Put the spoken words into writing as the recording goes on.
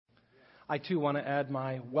I too want to add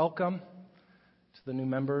my welcome to the new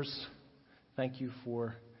members. Thank you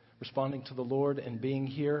for responding to the Lord and being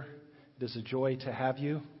here. It is a joy to have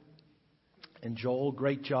you. And Joel,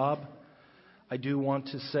 great job. I do want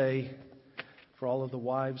to say for all of the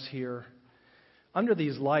wives here, under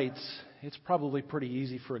these lights, it's probably pretty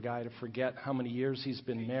easy for a guy to forget how many years he's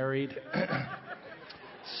been married.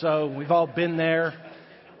 So we've all been there,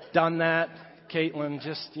 done that. Caitlin,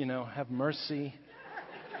 just, have mercy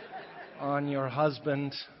on your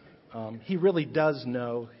husband. He really does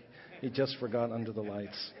know. He just forgot under the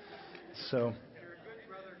lights. So,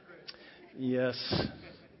 yes.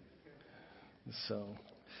 So,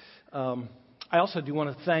 I also do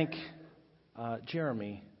want to thank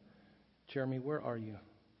Jeremy. Jeremy, where are you?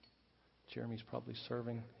 Jeremy's probably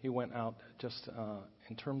serving. He went out just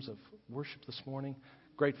in terms of worship this morning.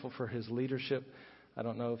 Grateful for his leadership. I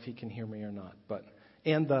don't know if he can hear me or not,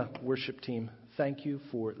 and the worship team, thank you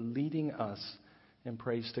for leading us in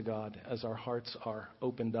praise to God as our hearts are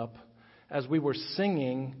opened up. As we were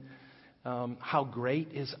singing, how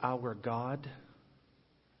great is our God,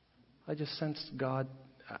 I just sensed God,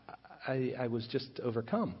 I was just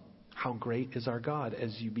overcome. How great is our God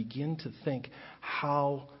as you begin to think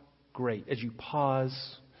how great, as you pause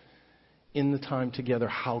in the time together,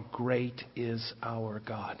 how great is our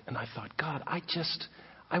God. And I thought, God,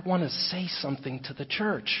 I want to say something to the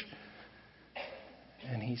church.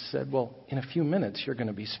 And he said, well, in a few minutes you're going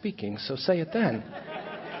to be speaking, so say it then.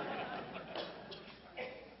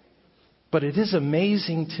 But it is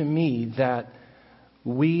amazing to me that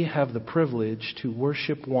we have the privilege to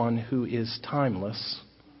worship one who is timeless,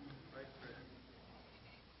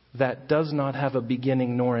 that does not have a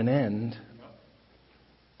beginning nor an end,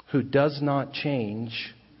 who does not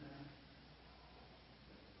change,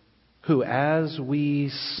 who, as we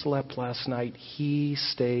slept last night, he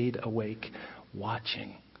stayed awake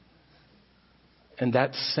watching. And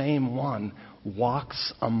that same one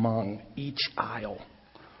walks among each aisle.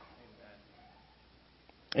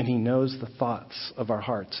 And he knows the thoughts of our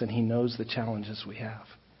hearts, and he knows the challenges we have.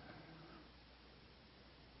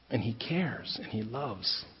 And he cares, and he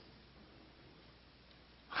loves.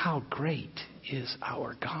 How great is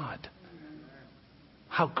our God?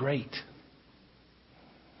 How great.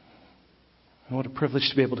 And what a privilege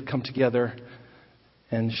to be able to come together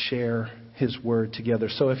and share his word together.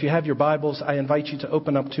 So if you have your Bibles, I invite you to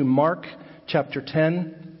open up to Mark chapter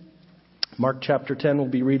 10. Mark chapter 10, we'll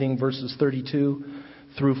be reading verses 32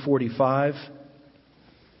 through 45.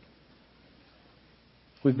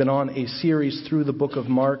 We've been on a series through the book of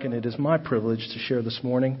Mark, and it is my privilege to share this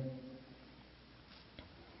morning.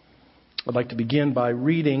 I'd like to begin by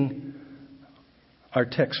reading our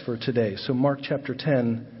text for today. So Mark chapter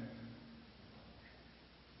 10,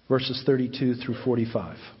 verses 32 through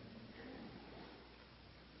 45.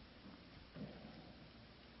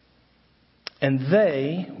 And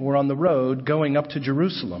they were on the road going up to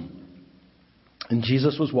Jerusalem, and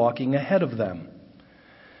Jesus was walking ahead of them.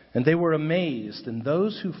 And they were amazed, and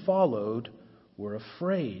those who followed were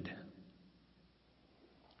afraid.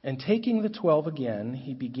 And taking the 12 again,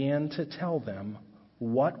 he began to tell them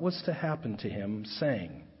what was to happen to him,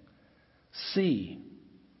 saying, "See,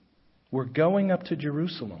 we're going up to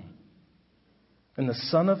Jerusalem, and the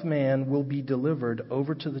Son of Man will be delivered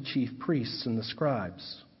over to the chief priests and the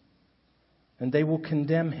scribes, and they will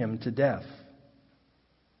condemn him to death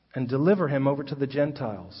and deliver him over to the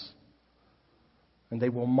Gentiles, and they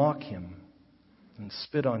will mock him and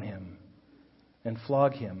spit on him and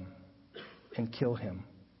flog him and kill him.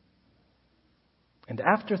 And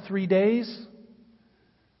after 3 days,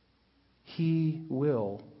 he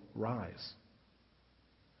will rise."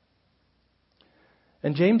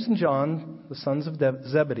 And James and John, the sons of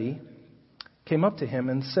Zebedee, came up to him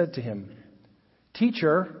and said to him,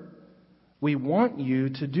 "Teacher, we want you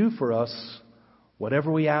to do for us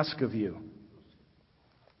whatever we ask of you."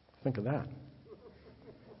 Think of that.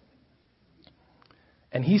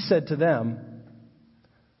 And he said to them,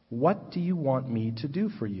 "What do you want me to do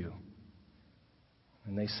for you?"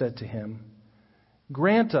 And they said to him,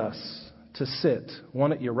 "Grant us to sit,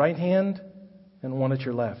 one at your right hand and one at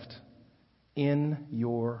your left, in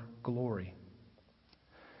your glory."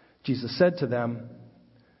 Jesus said to them,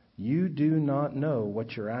 "You do not know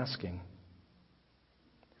what you're asking.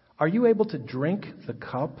 Are you able to drink the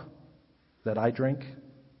cup that I drink,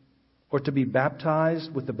 or to be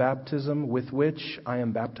baptized with the baptism with which I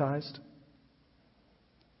am baptized?"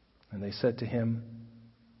 And they said to him,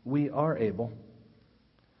 "We are able."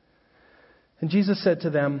 And Jesus said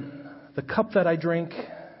to them, "The cup that I drink,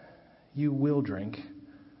 you will drink,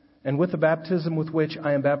 and with the baptism with which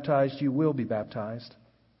I am baptized, you will be baptized.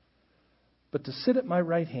 But to sit at my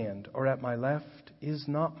right hand or at my left is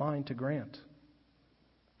not mine to grant,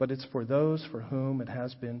 but it's for those for whom it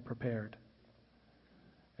has been prepared."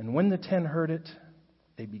 And when the 10 heard it,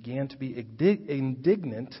 they began to be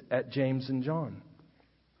indignant at James and John.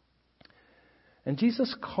 And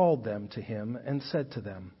Jesus called them to him and said to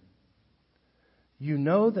them, "You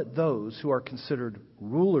know that those who are considered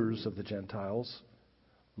rulers of the Gentiles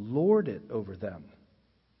lord it over them,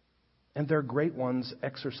 and their great ones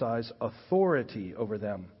exercise authority over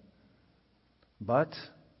them. But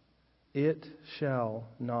it shall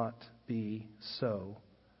not be so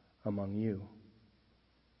among you.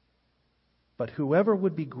 But whoever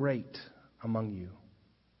would be great among you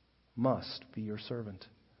must be your servant,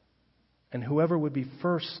 and whoever would be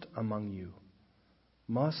first among you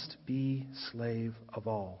must be slave of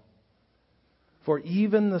all. For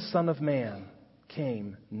even the Son of Man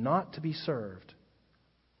came not to be served,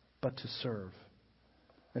 but to serve,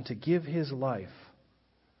 and to give his life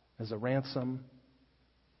as a ransom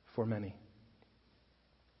for many."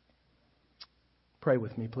 Pray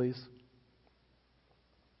with me, please.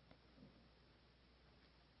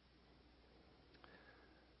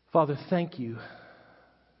 Father, thank you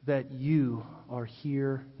that you are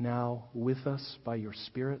here now with us by your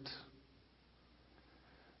Spirit.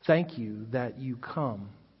 Thank you that you come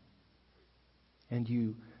and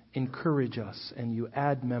you encourage us and you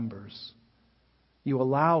add members. You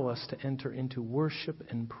allow us to enter into worship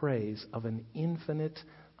and praise of an infinite,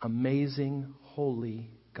 amazing,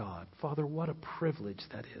 holy God. Father, what a privilege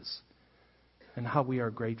that is, and how we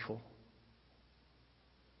are grateful.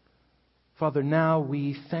 Father, now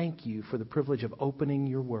we thank you for the privilege of opening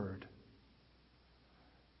your word.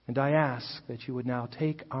 And I ask that you would now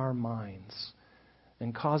take our minds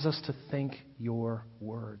and cause us to think your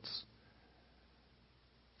words.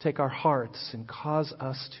 Take our hearts and cause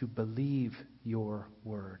us to believe your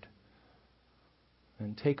word.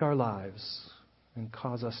 And take our lives and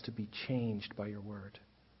cause us to be changed by your word.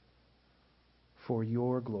 For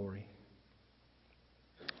your glory.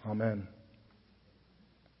 Amen.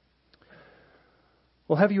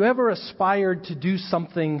 Well, have you ever aspired to do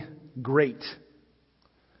something great?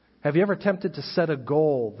 Have you ever attempted to set a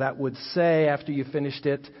goal that would say, after you finished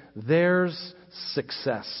it, there's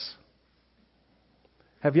success?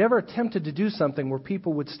 Have you ever attempted to do something where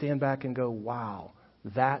people would stand back and go, wow,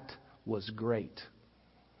 that was great?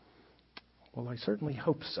 Well, I certainly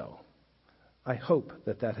hope so. I hope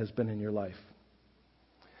that that has been in your life.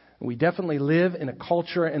 We definitely live in a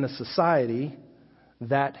culture and a society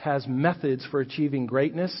that has methods for achieving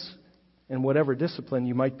greatness in whatever discipline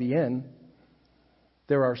you might be in.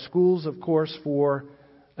 There are schools, of course, for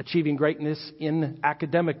achieving greatness in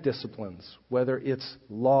academic disciplines, whether it's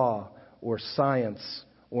law or science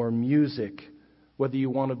or music, whether you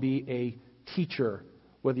want to be a teacher,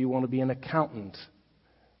 whether you want to be an accountant.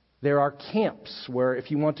 There are camps where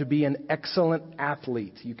if you want to be an excellent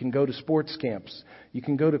athlete, you can go to sports camps. You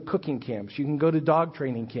can go to cooking camps. You can go to dog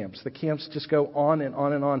training camps. The camps just go on and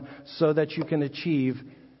on and on so that you can achieve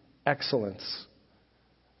excellence.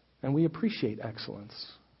 And we appreciate excellence.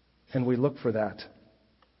 And we look for that.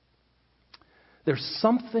 There's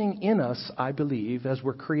something in us, I believe, as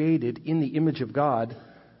we're created in the image of God,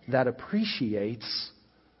 that appreciates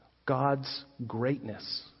God's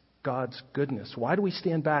greatness. God's goodness. Why do we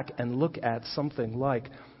stand back and look at something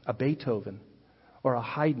like a Beethoven or a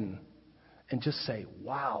Haydn and just say,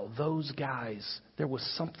 wow, those guys, there was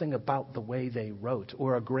something about the way they wrote,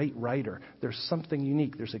 or a great writer. There's something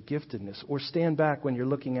unique. There's a giftedness. Or stand back when you're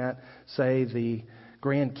looking at, say, the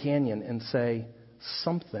Grand Canyon and say,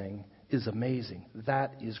 something is amazing.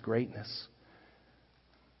 That is greatness.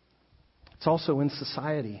 It's also in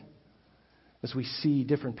society. As we see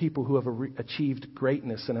different people who have achieved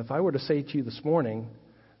greatness. And if I were to say to you this morning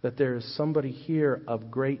that there's somebody here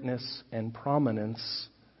of greatness and prominence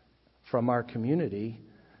from our community,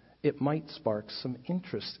 it might spark some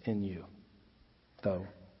interest in you. Though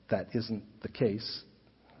that isn't the case,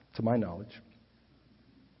 to my knowledge.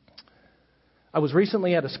 I was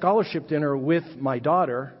recently at a scholarship dinner with my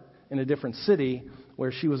daughter in a different city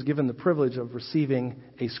where she was given the privilege of receiving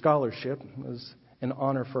a scholarship. It was an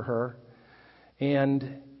honor for her.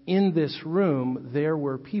 And in this room, there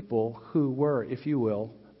were people who were, if you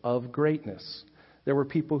will, of greatness. There were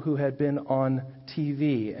people who had been on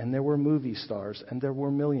TV, and there were movie stars, and there were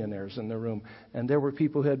millionaires in the room. And there were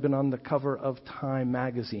people who had been on the cover of Time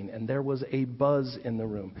magazine, and there was a buzz in the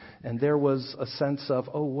room. And there was a sense of,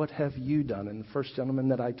 oh, what have you done? And the first gentleman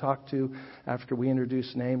that I talked to after we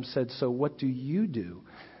introduced names said, so what do you do?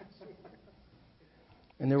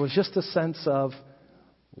 And there was just a sense of,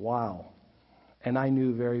 wow. And I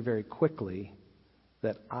knew very, very quickly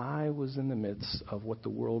that I was in the midst of what the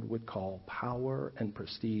world would call power and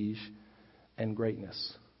prestige and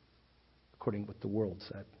greatness, according to what the world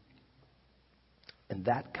said. And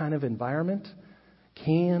that kind of environment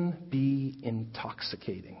can be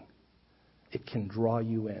intoxicating. It can draw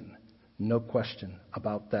you in. No question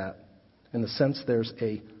about that. In the sense there's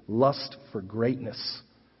a lust for greatness,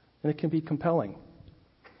 and it can be compelling.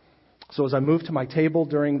 So as I moved to my table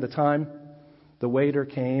during the time, the waiter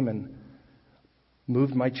came and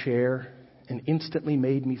moved my chair and instantly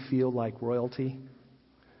made me feel like royalty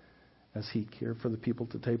as he cared for the people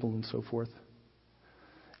at the table and so forth.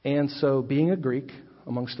 And so, being a Greek,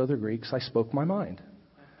 amongst other Greeks, I spoke my mind.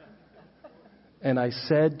 And I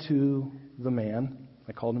said to the man,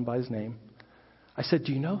 I called him by his name, I said,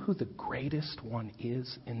 do you know who the greatest one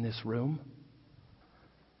is in this room?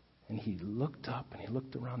 And he looked up and he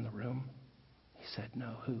looked around the room. He said,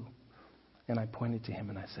 no, who? And I pointed to him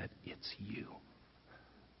and I said, it's you,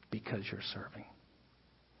 because you're serving.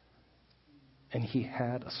 And he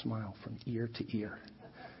had a smile from ear to ear.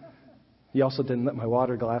 He also didn't let my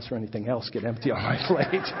water glass or anything else get empty on my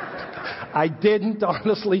plate. I didn't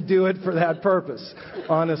honestly do it for that purpose,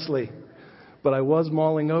 honestly. But I was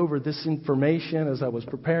mulling over this information as I was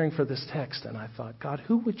preparing for this text, and I thought, God,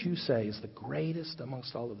 who would you say is the greatest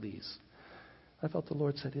amongst all of these? I felt the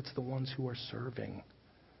Lord said, it's the ones who are serving.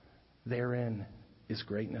 Therein is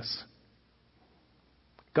greatness.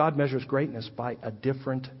 God measures greatness by a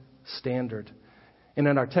different standard. And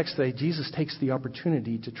in our text today, Jesus takes the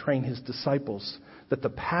opportunity to train his disciples that the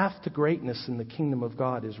path to greatness in the kingdom of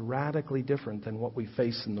God is radically different than what we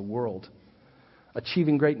face in the world.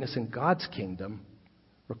 Achieving greatness in God's kingdom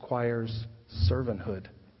requires servanthood.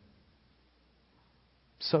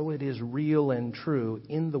 So it is real and true.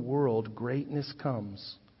 In the world, greatness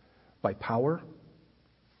comes by power,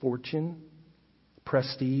 fortune,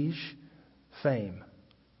 prestige, fame.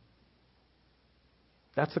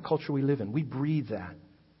 That's the culture we live in. We breathe that.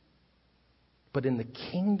 But in the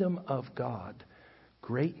kingdom of God,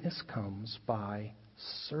 greatness comes by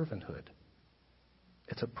servanthood.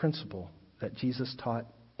 It's a principle that Jesus taught,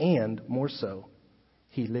 and more so,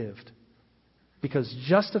 he lived. Because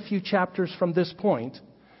just a few chapters from this point,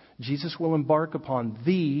 Jesus will embark upon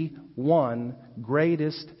the one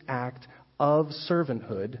greatest act of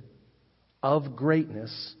servanthood, of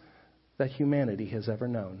greatness, that humanity has ever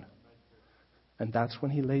known. And that's when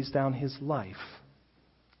he lays down his life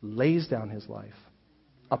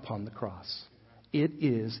upon the cross. It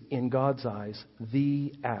is, in God's eyes,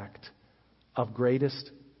 the act of greatest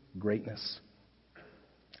greatness.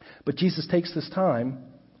 But Jesus takes this time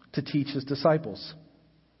to teach his disciples.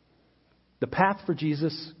 The path for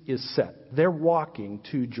Jesus is set. They're walking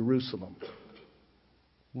to Jerusalem.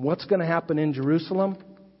 What's going to happen in Jerusalem?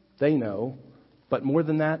 They know. But more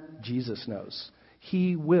than that, Jesus knows.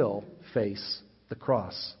 He will face the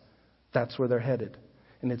cross. That's where they're headed.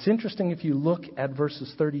 And it's interesting if you look at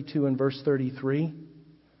verses 32 and verse 33.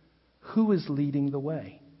 Who is leading the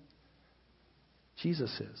way?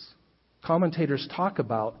 Jesus is. Commentators talk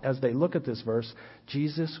about, as they look at this verse,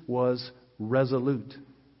 Jesus was resolute.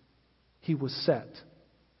 He was set.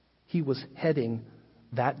 He was heading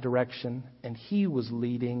that direction, and he was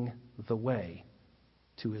leading the way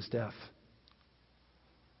to his death.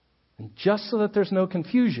 And just so that there's no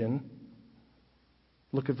confusion,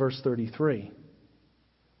 look at verse 33.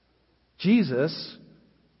 Jesus,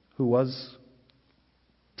 who was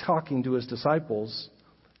talking to his disciples,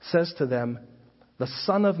 says to them, the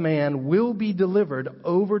Son of Man will be delivered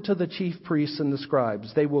over to the chief priests and the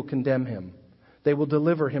scribes. They will condemn him. They will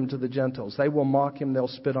deliver him to the Gentiles. They will mock him, they'll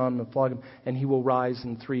spit on him and flog him, and he will rise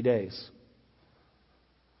in 3 days.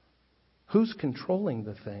 Who's controlling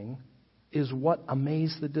the thing is what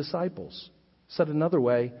amazed the disciples. Said another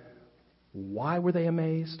way, why were they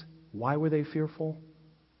amazed? Why were they fearful?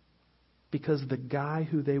 Because the guy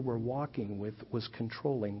who they were walking with was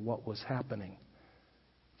controlling what was happening.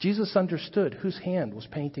 Jesus understood whose hand was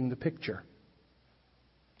painting the picture.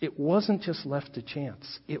 It wasn't just left to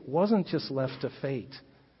chance. It wasn't just left to fate.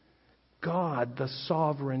 God, the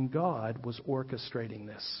sovereign God, was orchestrating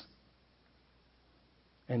this.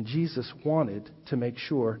 And Jesus wanted to make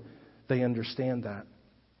sure they understand that.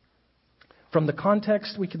 From the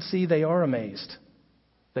context, we can see they are amazed.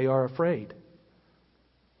 They are afraid.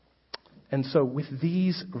 And so with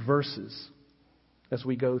these verses, as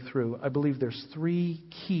we go through, I believe there's 3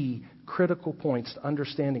 key critical points to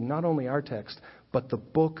understanding not only our text, but the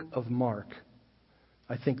book of Mark.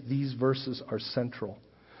 I think these verses are central.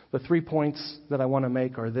 The 3 points that I want to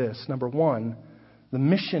make are this. Number 1, the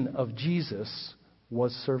mission of Jesus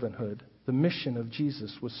was servanthood. The mission of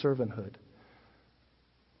Jesus was servanthood.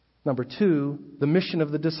 Number 2, the mission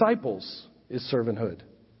of the disciples is servanthood.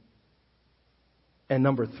 And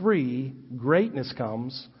number 3, greatness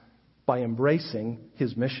comes by embracing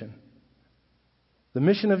his mission. The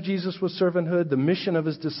mission of Jesus was servanthood. The mission of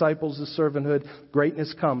his disciples is servanthood.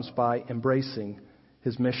 Greatness comes by embracing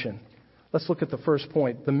his mission. Let's look at the first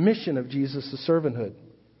point. The mission of Jesus is servanthood.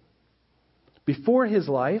 Before his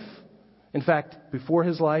life, in fact, before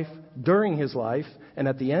his life, during his life, and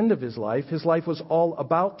at the end of his life was all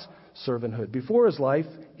about servanthood. Before his life,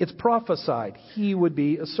 it's prophesied he would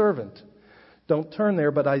be a servant. Don't turn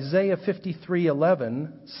there, but Isaiah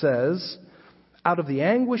 53:11 says, out of the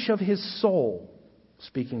anguish of his soul,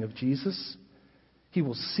 speaking of Jesus, he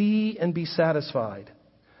will see and be satisfied.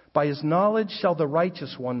 By his knowledge shall the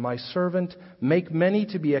righteous one, my servant, make many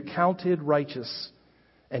to be accounted righteous,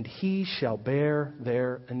 and he shall bear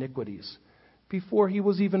their iniquities. Before he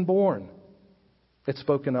was even born, it's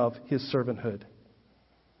spoken of his servanthood.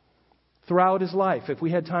 Throughout his life, if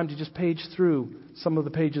we had time to just page through some of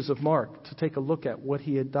the pages of Mark to take a look at what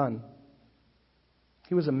he had done,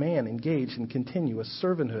 he was a man engaged in continuous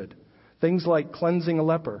servanthood. Things like cleansing a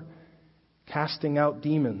leper, casting out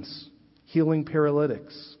demons, healing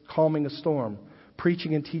paralytics, calming a storm,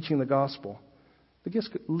 preaching and teaching the gospel. The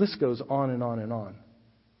list goes on and on and on.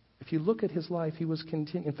 If you look at his life, he was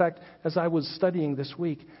In fact, as I was studying this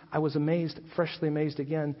week, I was amazed, freshly amazed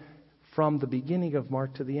again, from the beginning of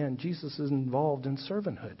Mark to the end. Jesus is involved in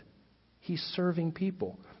servanthood. He's serving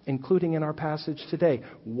people, including in our passage today.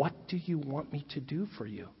 What do you want me to do for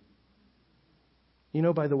you? You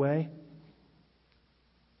know, by the way,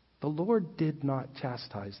 the Lord did not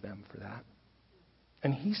chastise them for that.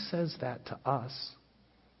 And he says that to us.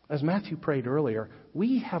 As Matthew prayed earlier,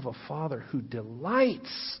 we have a Father who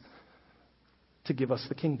delights to give us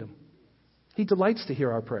the kingdom. He delights to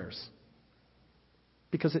hear our prayers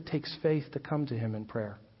because it takes faith to come to him in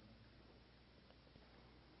prayer.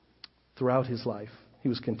 Throughout his life, he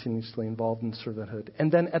was continuously involved in servanthood.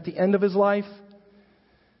 And then at the end of his life,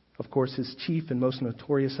 of course, his chief and most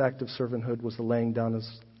notorious act of servanthood was the laying down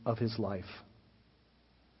of his life.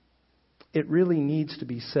 It really needs to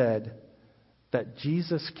be said that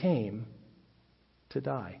Jesus came to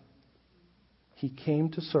die. He came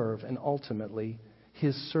to serve, and ultimately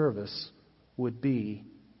his service would be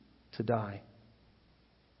to die.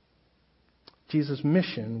 Jesus'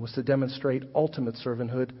 mission was to demonstrate ultimate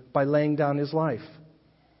servanthood by laying down his life.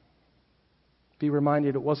 Be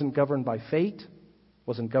reminded it wasn't governed by fate,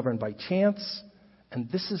 wasn't governed by chance, and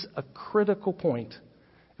this is a critical point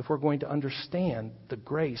if we're going to understand the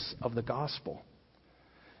grace of the gospel.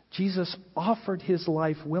 Jesus offered his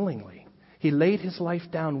life willingly. He laid his life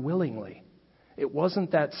down willingly. It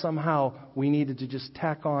wasn't that somehow we needed to just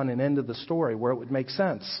tack on an end of the story where it would make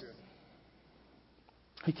sense.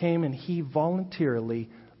 He came and he voluntarily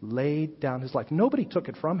laid down his life. Nobody took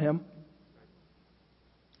it from him.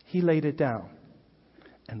 He laid it down.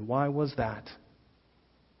 And why was that?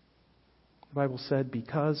 The Bible said,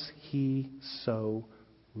 because he so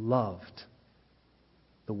loved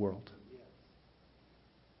the world.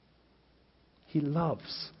 He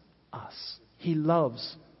loves us. He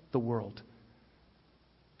loves the world.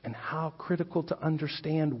 And how critical to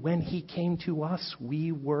understand, when he came to us,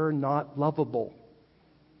 we were not lovable.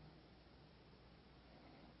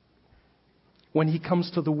 When he comes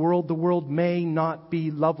to the world may not be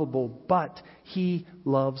lovable, but he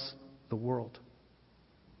loves the world.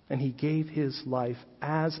 And he gave his life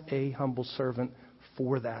as a humble servant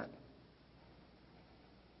for that.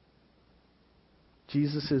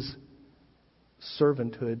 Jesus'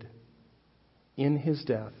 servanthood in his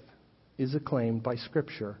death is acclaimed by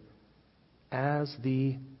Scripture as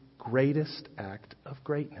the greatest act of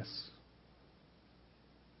greatness.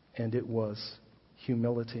 And it was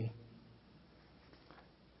humility.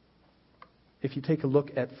 If you take a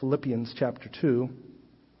look at Philippians chapter 2,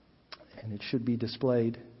 and it should be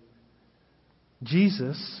displayed,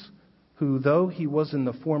 Jesus, who though he was in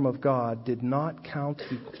the form of God, did not count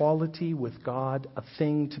equality with God a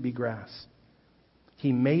thing to be grasped.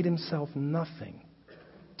 He made himself nothing,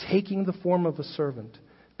 taking the form of a servant,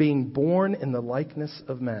 being born in the likeness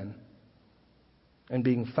of men, and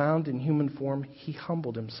being found in human form, he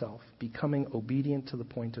humbled himself, becoming obedient to the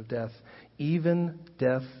point of death, even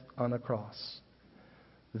death on a cross.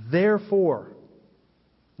 Therefore,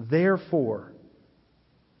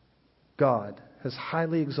 God has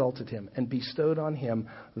highly exalted him and bestowed on him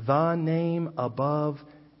the name above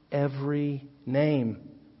every name,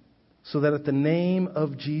 so that at the name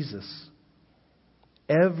of Jesus,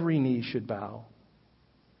 every knee should bow,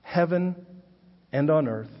 heaven and on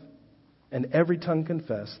earth, and every tongue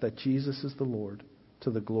confess that Jesus is the Lord,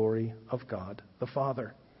 to the glory of God the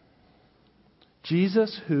Father.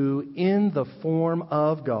 Jesus, who in the form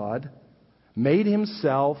of God made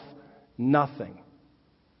himself nothing.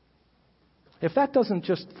 If that doesn't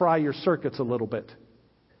just fry your circuits a little bit.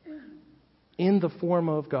 In the form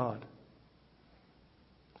of God.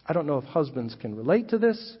 I don't know if husbands can relate to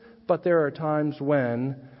this, but there are times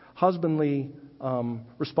when husbandly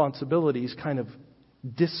responsibilities kind of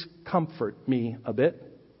discomfort me a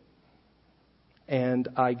bit. And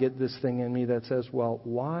I get this thing in me that says, well,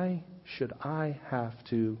 why should I have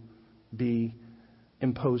to be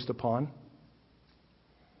imposed upon?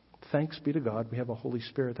 Thanks be to God, we have a Holy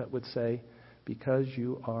Spirit that would say, because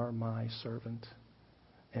you are my servant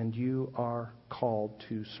and you are called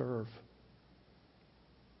to serve,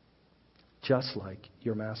 just like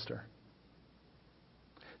your master.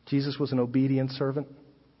 Jesus was an obedient servant.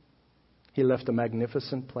 He left a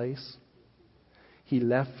magnificent place. He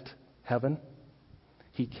left heaven.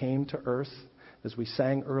 He came to earth. As we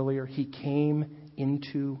sang earlier, he came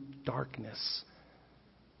into darkness.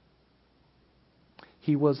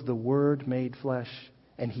 He was the Word made flesh,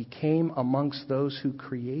 and he came amongst those who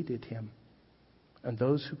created him. And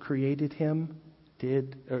those who created him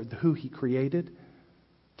who he created,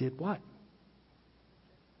 did what?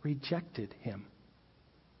 Rejected him.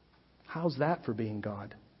 How's that for being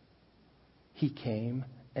God? He came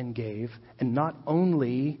and gave, and not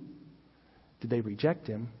only did they reject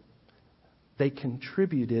him, they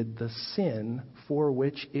contributed the sin for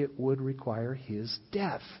which it would require his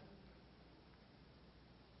death.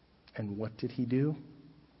 And what did he do?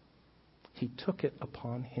 He took it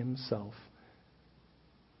upon himself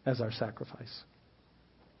as our sacrifice.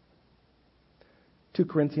 2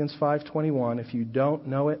 Corinthians 5:21, if you don't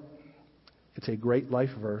know it, it's a great life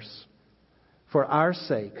verse. For our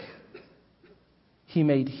sake, he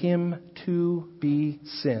made him to be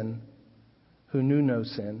sin, who knew no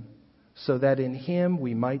sin, so that in him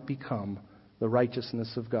we might become the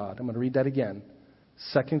righteousness of God. I'm going to read that again.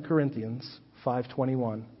 2 Corinthians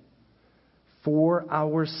 5:21. For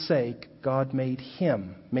our sake, God made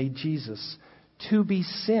Jesus, to be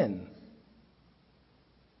sin.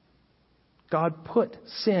 God put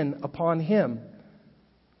sin upon him,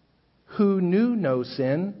 who knew no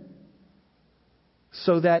sin,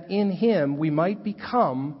 so that in him we might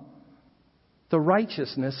become the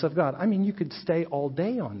righteousness of God. I mean, you could stay all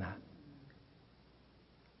day on that.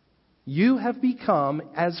 You have become,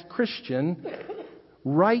 as Christian,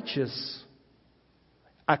 righteous,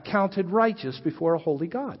 accounted righteous before a holy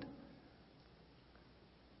God.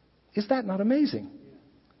 Is that not amazing?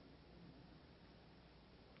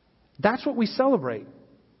 That's what we celebrate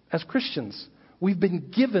as Christians. We've been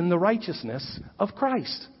given the righteousness of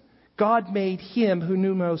Christ. God made him who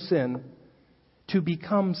knew no sin to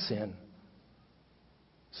become sin,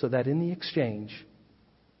 so that in the exchange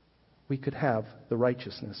we could have the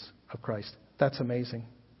righteousness of Christ. That's amazing.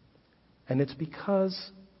 And it's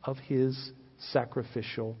because of his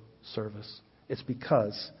sacrificial service. It's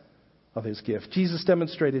because of his gift. Jesus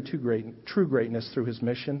demonstrated true greatness through his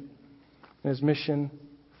mission. And his mission,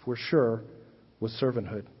 for sure, was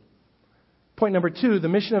servanthood. Point number 2, the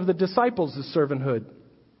mission of the disciples is servanthood.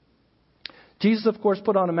 Jesus, of course,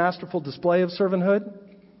 put on a masterful display of servanthood,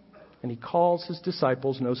 and he calls his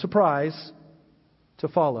disciples, no surprise, to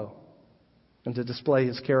follow and to display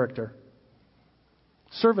his character.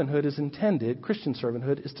 Servanthood is intended, Christian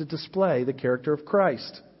servanthood, is to display the character of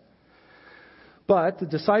Christ. But the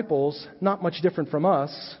disciples, not much different from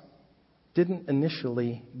us, didn't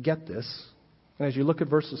initially get this. And as you look at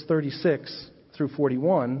verses 36 through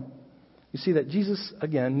 41, you see that Jesus,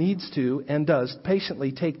 again, needs to and does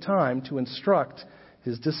patiently take time to instruct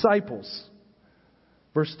his disciples.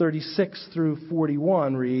 Verse 36 through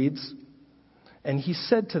 41 reads, and he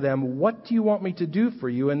said to them, what do you want me to do for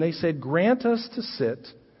you? And they said, grant us to sit,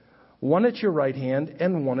 one at your right hand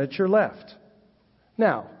and one at your left.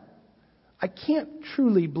 Now, I can't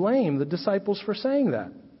truly blame the disciples for saying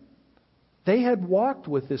that. They had walked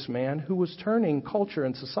with this man who was turning culture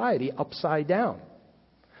and society upside down.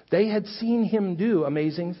 They had seen him do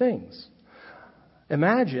amazing things.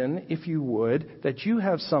 Imagine, if you would, that you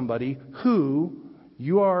have somebody who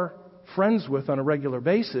you are friends with on a regular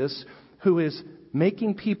basis who is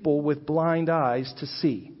making people with blind eyes to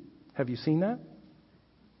see. Have you seen that?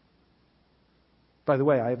 By the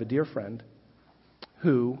way, I have a dear friend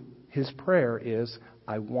who his prayer is,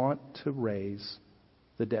 I want to raise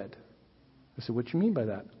the dead. I said, what do you mean by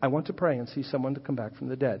that? I want to pray and see someone to come back from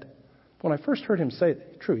the dead. When I first heard him say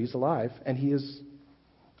it, true, he's alive and he is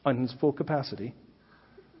on his full capacity.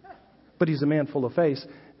 But he's a man full of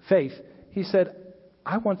faith. He said,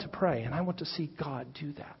 I want to pray and I want to see God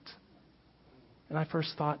do that. And I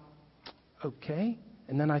first thought, okay.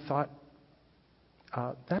 And then I thought,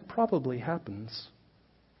 That probably happens.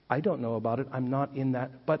 I don't know about it. I'm not in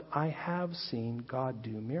that. But I have seen God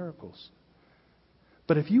do miracles.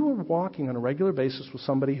 But if you were walking on a regular basis with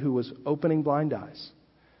somebody who was opening blind eyes,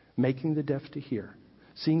 making the deaf to hear,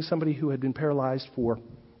 seeing somebody who had been paralyzed for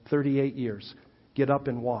 38 years get up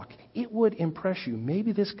and walk, it would impress you.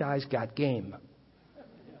 Maybe this guy's got game.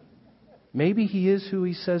 Maybe he is who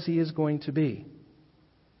he says he is going to be.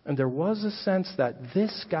 And there was a sense that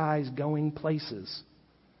this guy's going places,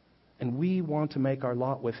 and we want to make our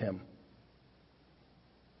lot with him.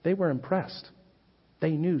 They were impressed.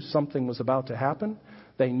 They knew something was about to happen.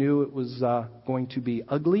 They knew it was going to be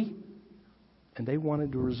ugly, and they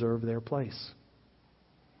wanted to reserve their place.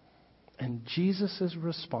 And Jesus'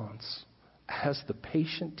 response, as the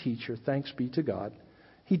patient teacher, thanks be to God,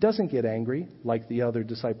 he doesn't get angry like the other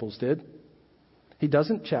disciples did. He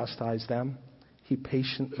doesn't chastise them. He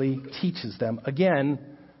patiently teaches them, again,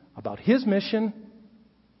 about his mission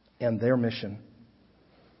and their mission.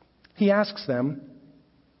 He asks them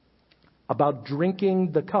about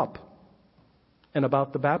drinking the cup and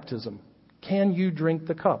about the baptism. Can you drink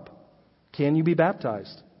the cup? Can you be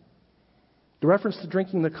baptized? The reference to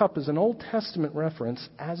drinking the cup is an Old Testament reference,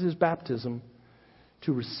 as is baptism,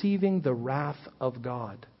 to receiving the wrath of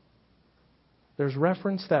God. There's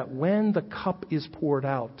reference that when the cup is poured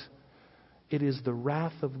out, it is the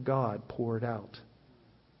wrath of God poured out.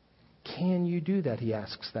 Can you do that, he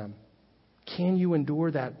asks them. Can you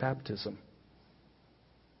endure that baptism?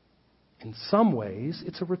 In some ways,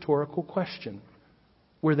 it's a rhetorical question,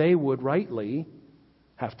 where they would rightly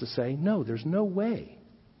have to say, no, there's no way.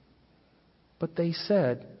 But they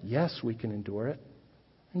said, yes, we can endure it.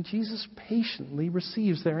 And Jesus patiently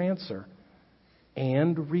receives their answer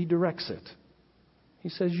and redirects it. He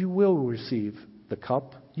says, you will receive the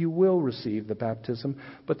cup, you will receive the baptism,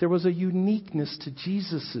 but there was a uniqueness to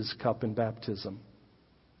Jesus' cup and baptism.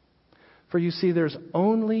 For you see, there's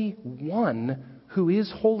only one who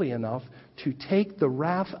is holy enough to take the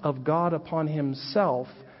wrath of God upon himself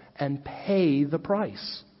and pay the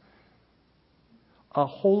price. A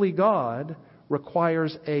holy God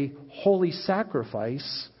requires a holy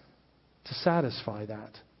sacrifice to satisfy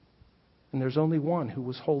that. And there's only one who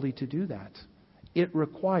was holy to do that. It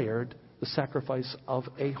required the sacrifice of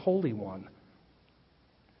a holy one,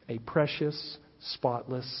 a precious,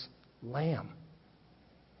 spotless lamb.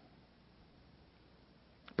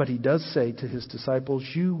 But he does say to his disciples,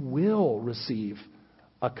 you will receive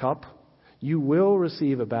a cup, you will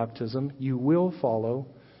receive a baptism, you will follow.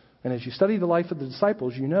 And as you study the life of the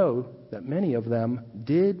disciples, you know that many of them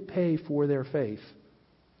did pay for their faith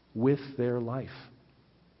with their life.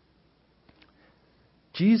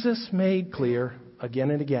 Jesus made clear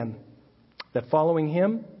again and again that following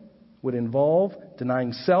him would involve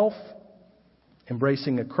denying self,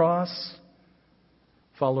 embracing a cross,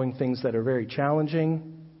 following things that are very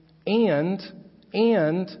challenging, and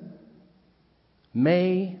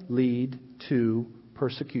may lead to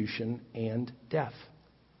persecution and death.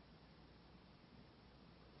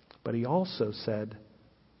 But he also said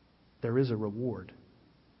there is a reward.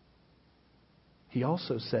 He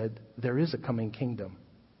also said there is a coming kingdom.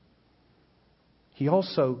 He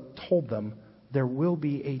also told them there will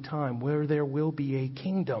be a time where there will be a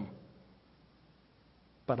kingdom.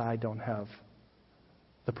 But I don't have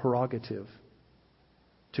the prerogative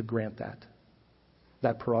to grant that.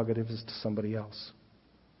 That prerogative is to somebody else.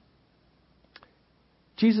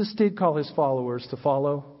 Jesus did call his followers to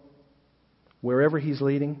follow wherever he's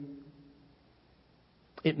leading.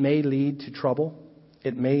 It may lead to trouble.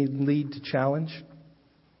 It may lead to challenge.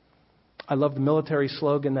 I love the military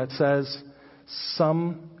slogan that says,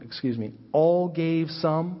 all gave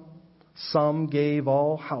some gave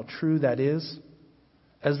all. How true that is.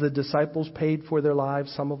 As the disciples paid for their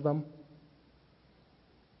lives, some of them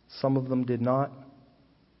did not.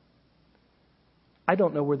 I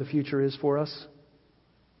don't know where the future is for us.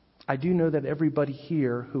 I do know that everybody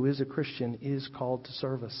here who is a Christian is called to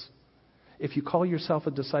service. If you call yourself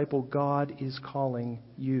a disciple, God is calling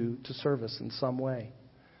you to service in some way.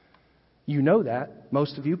 You know that,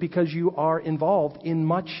 most of you, because you are involved in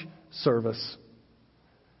much service.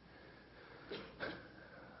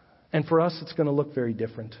 And for us, it's going to look very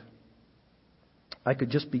different. I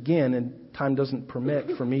could just begin, and time doesn't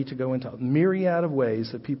permit for me to go into a myriad of ways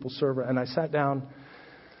that people serve. And I sat down,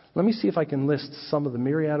 let me see if I can list some of the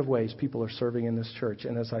myriad of ways people are serving in this church.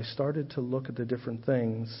 And as I started to look at the different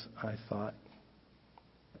things, I thought,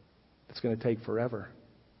 it's going to take forever.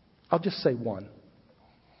 I'll just say one.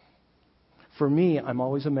 For me, I'm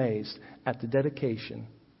always amazed at the dedication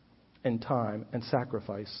and time and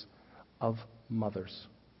sacrifice of mothers.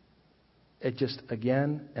 It just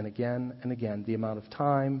again and again and again, the amount of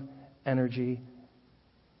time, energy,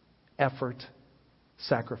 effort,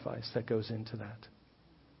 sacrifice that goes into that.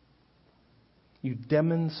 You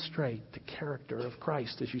demonstrate the character of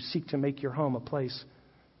Christ as you seek to make your home a place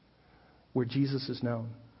where Jesus is known,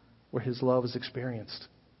 where His love is experienced.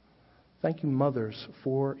 Thank you, mothers,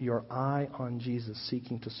 for your eye on Jesus,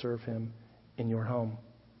 seeking to serve Him in your home.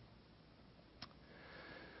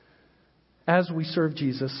 As we serve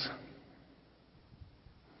Jesus,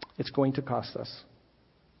 it's going to cost us.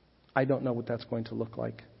 I don't know what that's going to look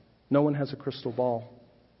like. No one has a crystal ball.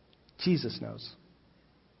 Jesus knows.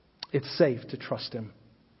 It's safe to trust Him.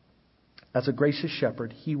 As a gracious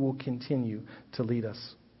shepherd, He will continue to lead us.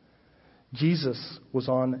 Jesus was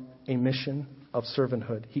on a mission of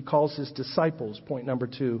servanthood. He calls His disciples, point number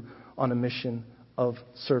 2, on a mission of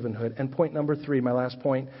servanthood. And point number 3, my last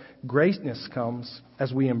point, greatness comes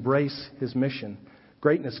as we embrace His mission.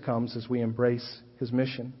 Greatness comes as we embrace His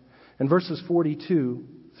mission. In verses 42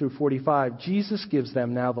 through 45, Jesus gives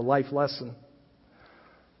them now the life lesson.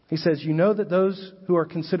 He says, you know that those who are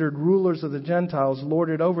considered rulers of the Gentiles lord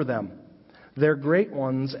it over them. Their great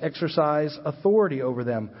ones exercise authority over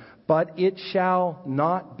them. But it shall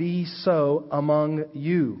not be so among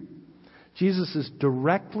you. Jesus is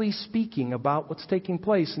directly speaking about what's taking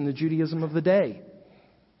place in the Judaism of the day.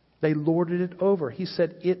 They lorded it over. He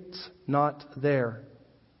said, it's not there.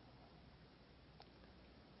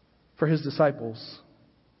 For His disciples,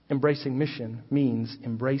 embracing mission means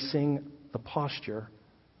embracing the posture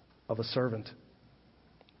of a servant.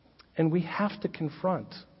 And we have to confront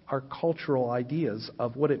our cultural ideas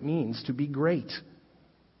of what it means to be great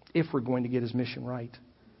if we're going to get His mission right.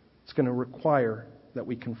 It's going to require that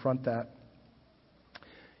we confront that.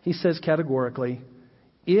 He says categorically,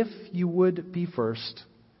 if you would be first,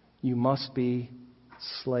 you must be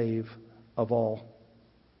slave of all.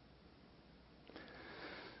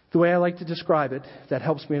 The way I like to describe it, that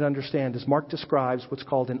helps me to understand, is Mark describes what's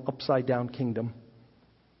called an upside-down kingdom.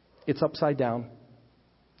 It's upside down.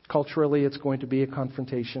 Culturally, it's going to be a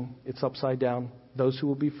confrontation. It's upside down. Those who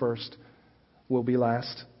will be first will be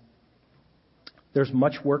last. There's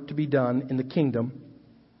much work to be done in the kingdom.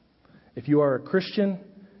 If you are a Christian,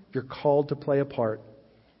 you're called to play a part.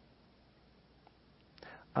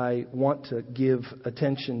 I want to give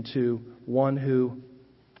attention to one who,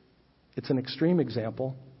 it's an extreme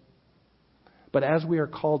example, but as we are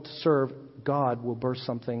called to serve, God will burst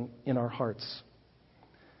something in our hearts.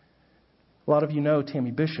 A lot of you know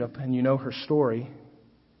Tammy Bishop, and you know her story.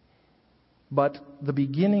 But the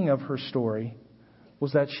beginning of her story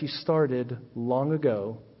was that she started long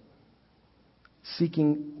ago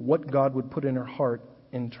seeking what God would put in her heart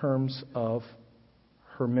in terms of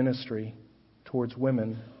her ministry towards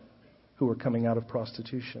women who were coming out of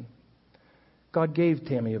prostitution. God gave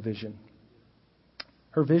Tammy a vision.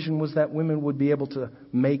 Her vision was that women would be able to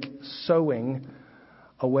make sewing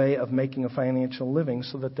a way of making a financial living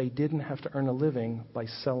so that they didn't have to earn a living by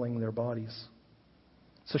selling their bodies.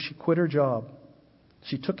 So she quit her job.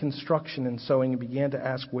 She took instruction in sewing and began to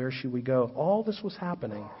ask, where should we go? All this was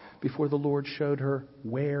happening before the Lord showed her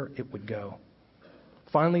where it would go.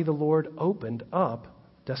 Finally, the Lord opened up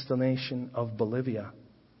destination of Bolivia.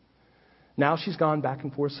 Now she's gone back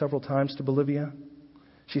and forth several times to Bolivia.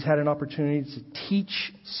 She's had an opportunity to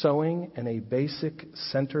teach sewing in a basic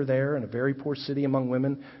center there in a very poor city among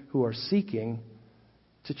women who are seeking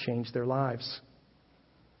to change their lives.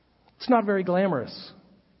 It's not very glamorous.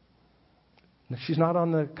 She's not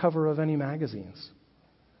on the cover of any magazines.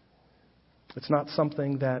 It's not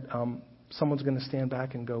something that someone's going to stand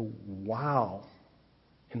back and go, wow,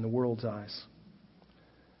 in the world's eyes.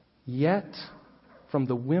 Yet, from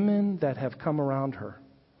the women that have come around her,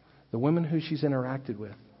 the women who she's interacted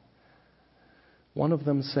with, one of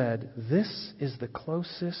them said, this is the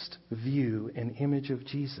closest view and image of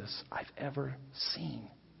Jesus I've ever seen.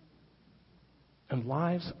 And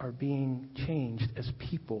lives are being changed as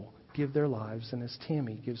people give their lives and as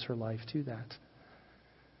Tammy gives her life to that.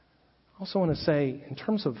 I also want to say, in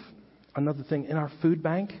terms of another thing, in our food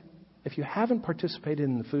bank, if you haven't participated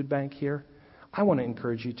in the food bank here, I want to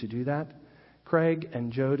encourage you to do that. Craig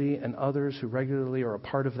and Jody and others who regularly are a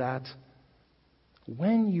part of that,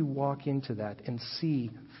 when you walk into that and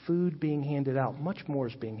see food being handed out, much more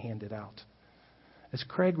is being handed out. As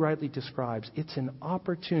Craig rightly describes, it's an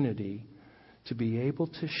opportunity to be able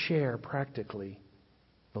to share practically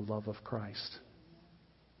the love of Christ.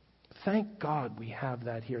 Thank God we have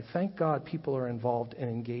that here. Thank God people are involved and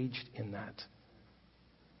engaged in that.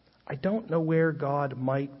 I don't know where God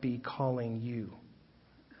might be calling you.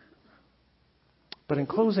 But in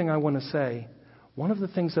closing, I want to say, one of the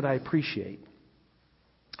things that I appreciate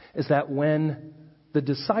is that when the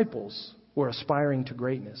disciples were aspiring to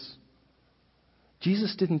greatness,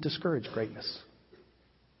 Jesus didn't discourage greatness.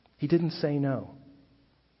 He didn't say no.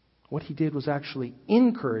 What he did was actually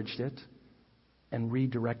encouraged it and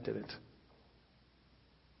redirected it.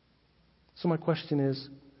 So my question is,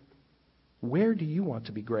 where do you want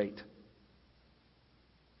to be great?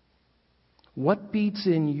 What beats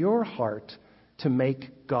in your heart to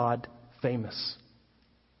make God famous?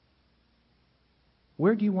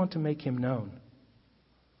 Where do you want to make him known?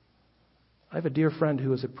 I have a dear friend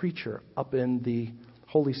who is a preacher up in the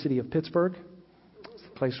holy city of Pittsburgh, the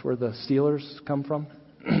place where the Steelers come from.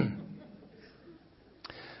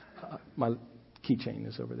 My keychain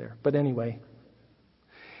is over there. But anyway,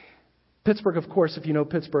 Pittsburgh, of course, if you know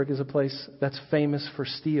Pittsburgh, is a place that's famous for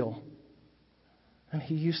steel. And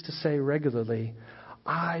he used to say regularly,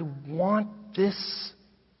 I want this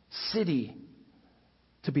city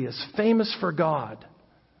to be as famous for God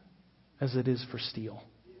as it is for steel.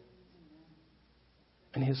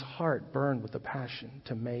 And his heart burned with a passion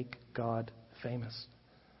to make God famous.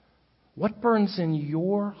 What burns in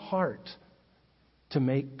your heart to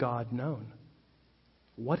make God known?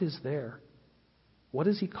 What is there? What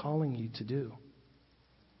is he calling you to do?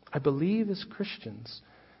 I believe as Christians,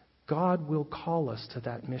 God will call us to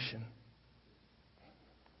that mission.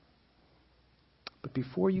 But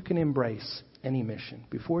before you can embrace any mission,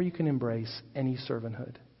 before you can embrace any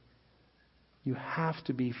servanthood, you have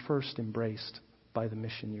to be first embraced by the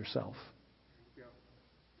mission yourself.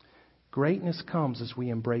 Greatness comes as we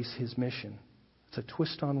embrace his mission. It's a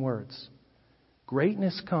twist on words.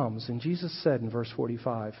 Greatness comes, and Jesus said in verse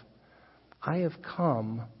 45, I have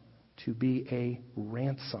come to be a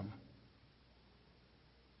ransom.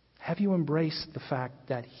 Have you embraced the fact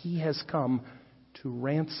that he has come to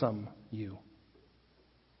ransom you?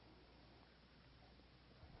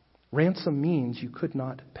 Ransom means you could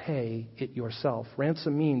not pay it yourself.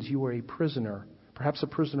 Ransom means you were a prisoner, perhaps a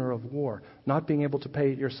prisoner of war, not being able to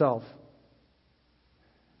pay it yourself.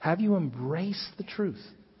 Have you embraced the truth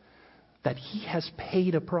that he has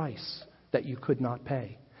paid a price that you could not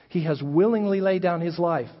pay? He has willingly laid down his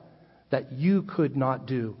life that you could not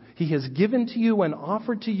do. He has given to you and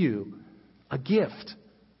offered to you a gift.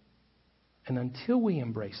 And until we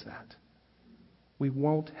embrace that, we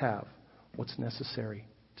won't have what's necessary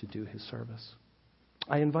to do his service.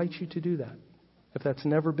 I invite you to do that. If that's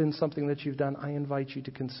never been something that you've done, I invite you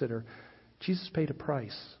to consider. Jesus paid a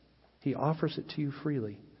price. He offers it to you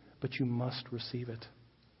freely, but you must receive it.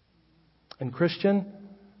 And Christian,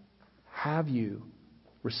 have you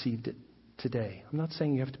received it today? I'm not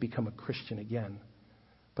saying you have to become a Christian again,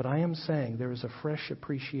 but I am saying there is a fresh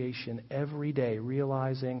appreciation every day,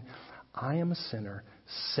 realizing I am a sinner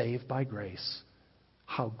saved by grace.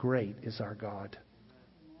 How great is our God.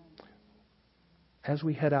 As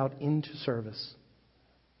we head out into service,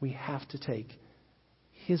 we have to take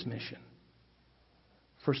his mission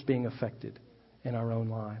first being affected in our own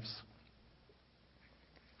lives.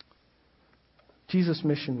 Jesus'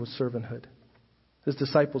 mission was servanthood. His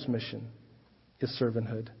disciples' mission is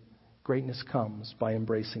servanthood. Greatness comes by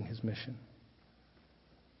embracing his mission.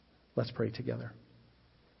 Let's pray together.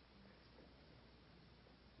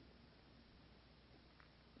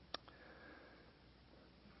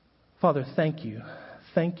 Father, thank you.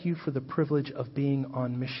 Thank you for the privilege of being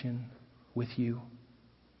on mission with you.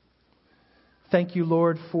 Thank you,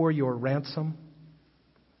 Lord, for your ransom.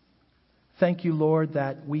 Thank you, Lord,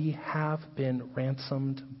 that we have been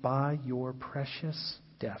ransomed by your precious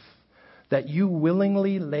death, that you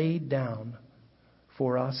willingly laid down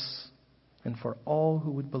for us and for all who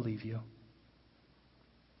would believe you.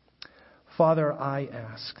 Father, I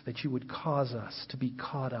ask that you would cause us to be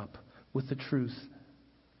caught up with the truth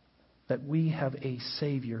that we have a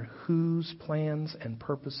Savior whose plans and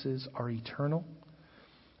purposes are eternal,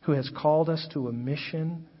 who has called us to a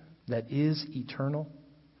mission that is eternal,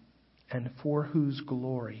 and for whose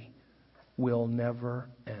glory will never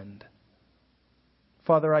end.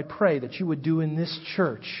 Father, I pray that you would do in this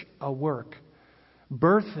church a work,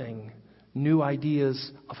 birthing new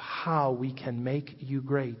ideas of how we can make you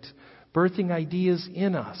great, birthing ideas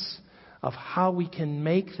in us of how we can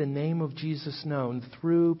make the name of Jesus known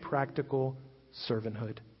through practical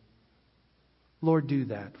servanthood. Lord, do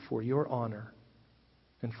that for your honor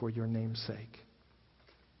and for your name's sake.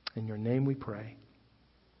 In your name we pray.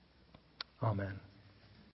 Amen.